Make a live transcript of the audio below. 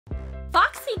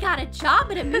Foxy got a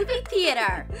job at a movie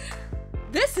theater.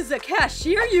 This is a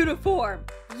cashier uniform.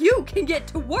 You can get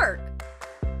to work.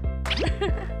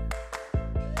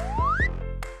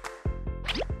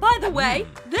 By the way,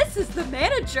 this is the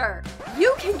manager.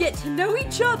 You can get to know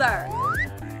each other.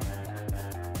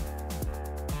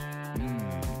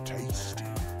 Tasty.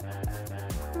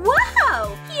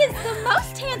 Whoa! He is the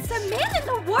most handsome man in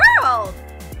the world!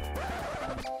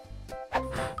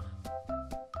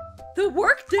 The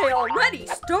workday already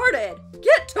started.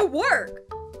 Get to work.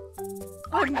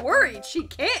 I'm worried she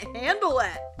can't handle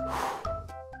it.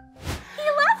 He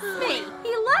loves me!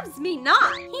 He loves me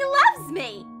not! He loves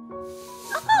me!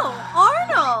 Oh,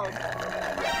 Arnold!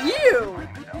 Ew!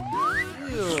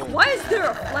 Why is there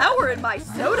a flower in my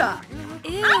soda?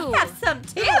 Ew. I have some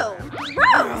too!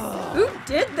 Gross! Who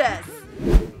did this?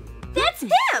 That's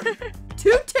him!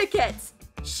 2 tickets!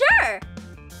 Sure!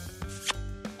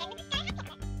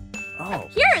 Oh.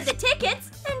 Here are the tickets,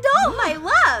 and oh my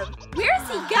love! Where's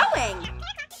he going?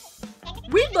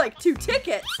 We'd like 2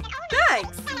 tickets.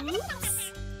 Thanks.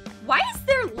 Oops. Why is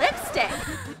there lipstick?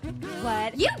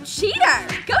 What? You cheater!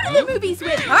 Go to the movies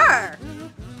with her!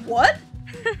 What?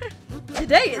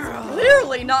 Today is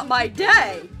clearly not my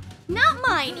day. Not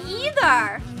mine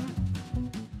either!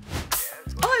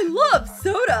 I love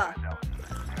soda.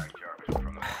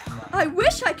 I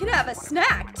wish I could have a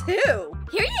snack too.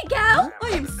 Here you go!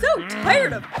 I am so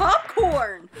tired of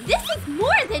popcorn. This is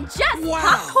more than just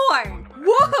popcorn!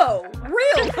 Whoa!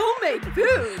 Real homemade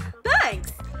food.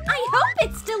 Thanks. I hope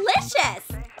it's delicious!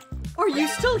 Are you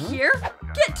still here?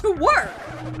 Get to work.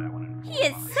 He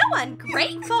is so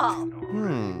ungrateful!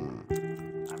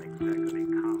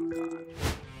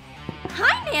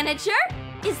 Hi, manager!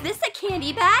 Is this a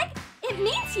candy bag? It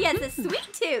means he has a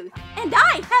sweet tooth, and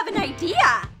I have an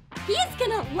idea! He's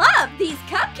gonna love these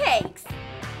cupcakes!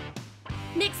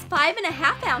 Mix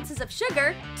 5½ ounces of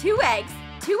sugar, 2 eggs,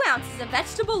 2 ounces of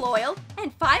vegetable oil,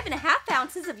 and 5½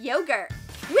 ounces of yogurt.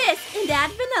 Whisk and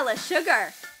add vanilla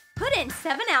sugar. Put in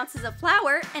 7 ounces of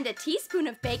flour and a teaspoon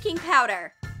of baking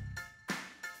powder.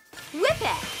 Whip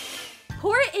it.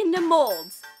 Pour it into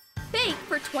molds. Bake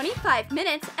for 25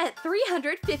 minutes at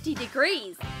 350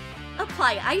 degrees.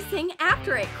 Apply icing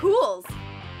after it cools.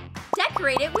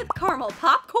 Decorate it with caramel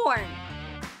popcorn.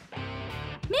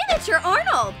 Manager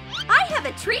Arnold, I have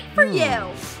a treat for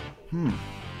you.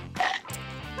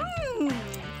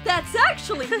 That's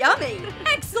actually yummy.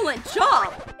 Excellent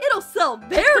job. It'll sell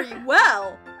very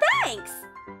well. Thanks.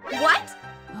 What?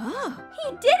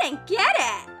 He didn't get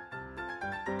it.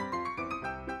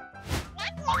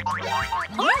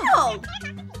 Arnold!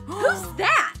 Who's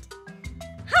that?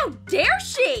 How dare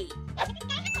she?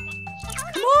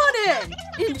 Come on in.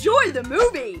 Enjoy the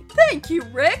movie. Thank you,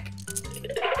 Rick.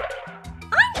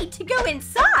 I need to go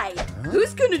inside.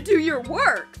 Who's gonna do your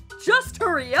work? Just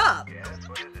hurry up.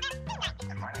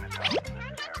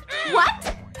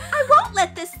 What? I won't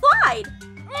let this slide.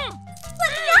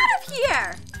 Let me out of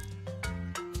here.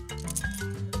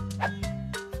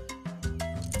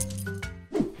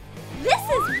 This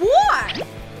is war.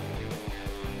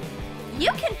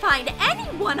 You can find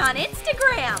anyone on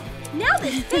Instagram. Now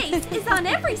this face is on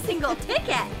every single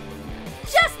ticket.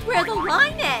 Just where the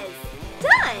line is.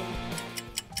 Done.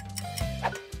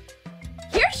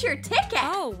 Here's your ticket.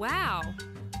 Oh, wow.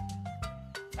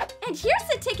 And here's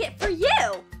a ticket for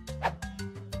you.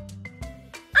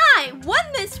 I won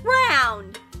this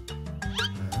round.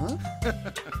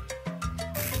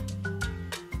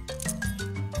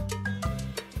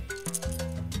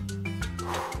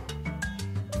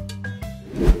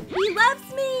 He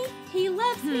loves me. He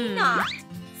loves me not.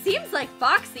 Seems like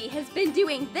Foxy has been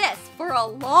doing this for a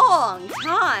long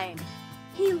time.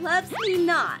 He loves me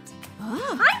not.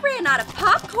 I ran out of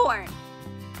popcorn.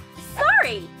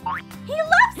 Sorry. He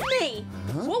loves me.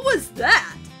 What was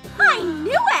that? I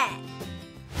knew it.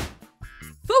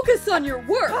 Focus on your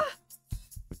work.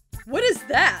 What is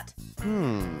that?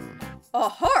 A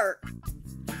heart.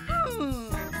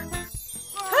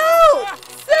 Help!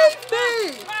 Save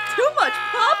me! Too much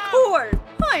popcorn!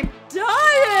 I'm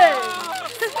dying!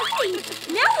 Wait,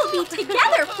 now we'll be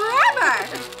together forever.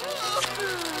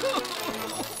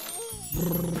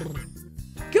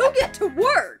 Go get to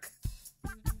work!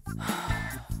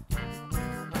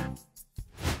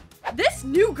 This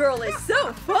new girl is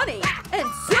so funny and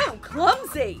so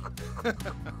clumsy.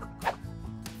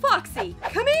 Foxy,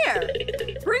 come here.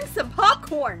 Bring some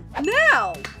popcorn,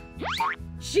 now.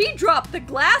 She dropped the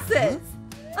glasses.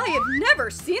 I have never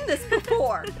seen this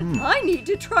before. I need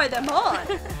to try them on.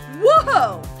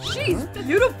 Whoa, she's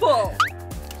beautiful.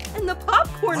 And the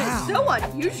popcorn is so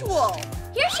unusual.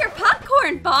 Here's your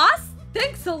popcorn, boss.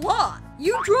 Thanks a lot.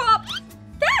 You dropped...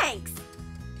 Thanks.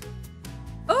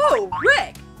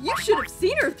 You should have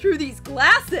seen her through these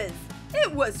glasses.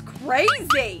 It was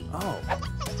crazy. Oh.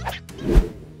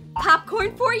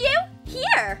 Popcorn for you?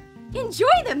 Here, enjoy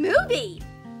the movie.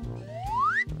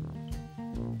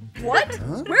 What?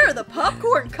 Where are the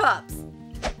popcorn cups?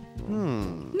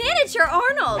 Manager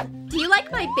Arnold, do you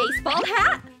like my baseball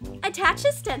hat? Attach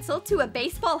a stencil to a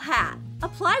baseball hat.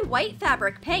 Apply white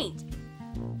fabric paint.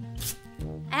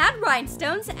 Add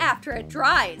rhinestones after it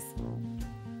dries.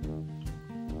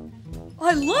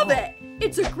 I love it!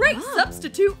 It's a great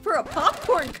substitute for a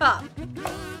popcorn cup.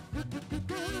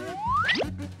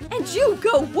 And you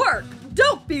go work!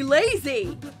 Don't be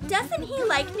lazy! Doesn't he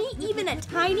like me even a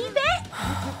tiny bit?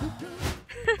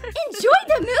 Enjoy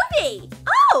the movie!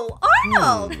 Oh,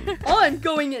 Arnold! I'm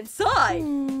going inside.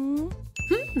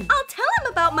 I'll tell him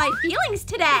about my feelings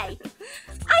today.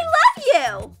 I love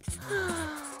you!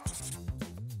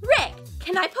 Rick,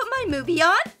 can I put my movie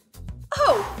on?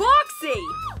 Oh, Foxy!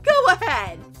 Go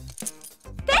ahead!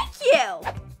 Thank you!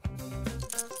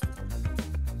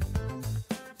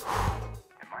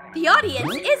 The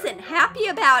audience isn't happy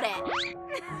about it.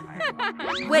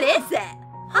 What is it?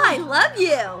 I love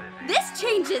you! This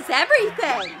changes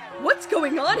everything! What's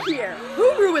going on here?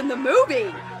 Who ruined the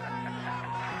movie?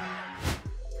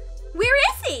 Where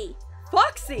is he?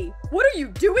 Foxy, what are you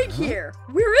doing here?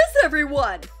 Where is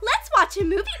everyone? Let's watch a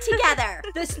movie together!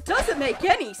 This doesn't make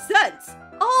any sense.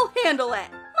 I'll handle it.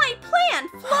 My plan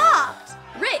flopped!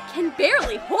 Rick can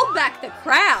barely hold back the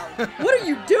crowd. What are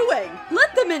you doing?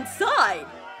 Let them inside.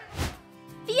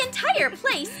 The entire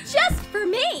place just for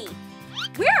me!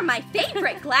 Where are my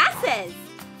favorite glasses?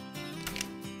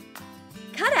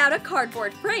 Cut out a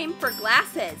cardboard frame for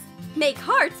glasses. Make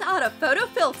hearts out of photo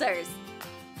filters.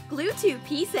 Glue 2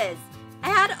 pieces.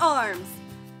 Add arms.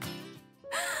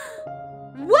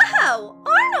 Whoa!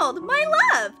 Arnold, my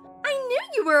love! I knew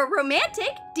you were a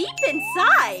romantic deep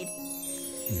inside.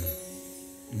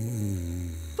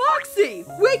 Foxy,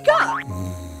 wake up!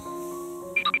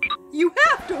 You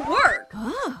have to work.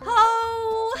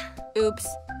 Oh! Oops.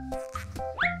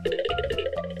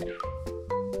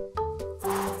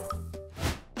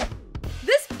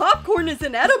 This popcorn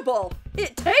isn't edible.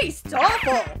 It tastes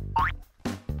awful.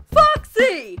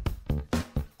 Foxy!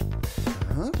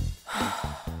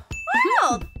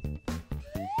 Arnold!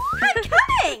 I'm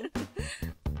coming!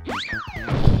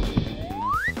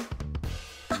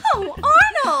 Oh,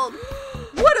 Arnold!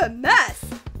 What a mess!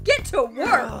 Get to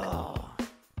work!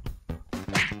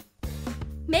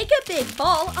 Make a big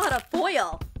ball out of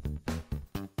foil.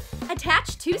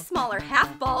 Attach 2 smaller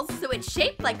half balls so it's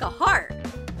shaped like a heart.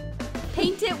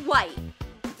 Paint it white.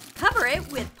 Cover it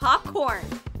with popcorn.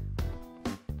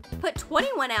 Put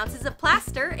 21 ounces of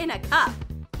plaster in a cup.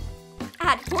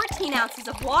 Add 14 ounces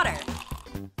of water.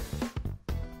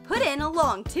 Put in a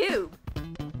long tube.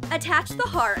 Attach the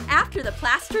heart after the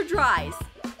plaster dries.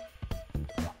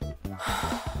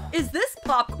 Is this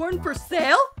popcorn for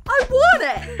sale? I want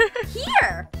it!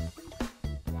 Here!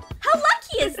 How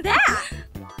lucky is that?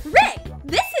 Rick,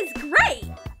 this is great!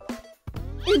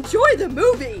 Enjoy the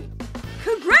movie!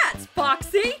 Congrats,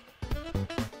 Foxy!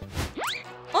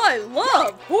 I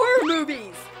love horror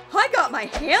movies! I got my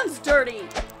hands dirty!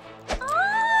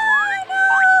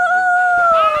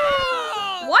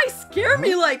 Why scare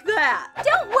me like that?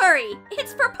 Don't worry,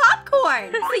 it's for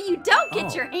popcorn, so you don't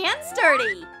get your hands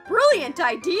dirty. Brilliant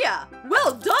idea!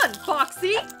 Well done,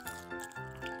 Foxy!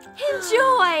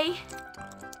 Enjoy!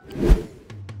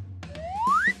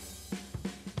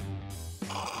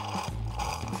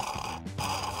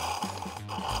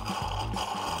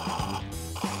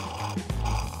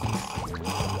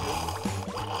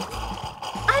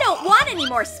 I don't want any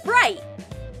more Sprite.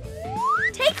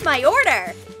 Take my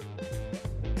order.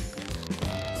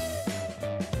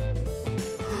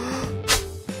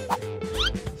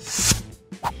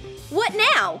 What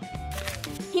now?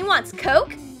 He wants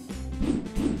Coke?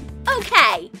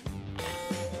 Okay.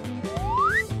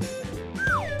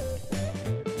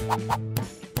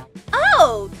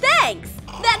 Oh, thanks!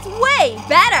 That's way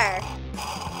better!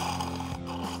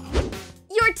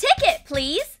 Your ticket,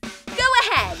 please! Go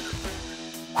ahead!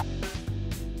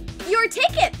 Your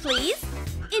ticket, please!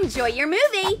 Enjoy your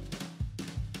movie!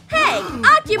 Hey,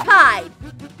 occupied!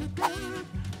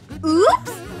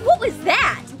 Oops! What was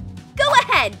that? Go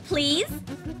ahead, please!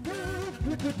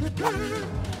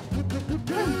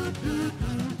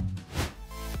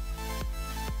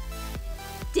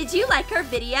 Did you like our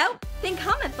video? Then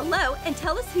comment below and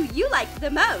tell us who you liked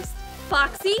the most,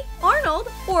 Foxy, Arnold,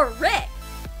 or Rick.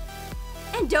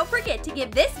 And don't forget to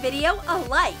give this video a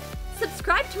like.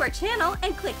 Subscribe to our channel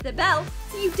and click the bell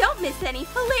so you don't miss any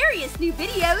hilarious new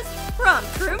videos from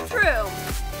Troom.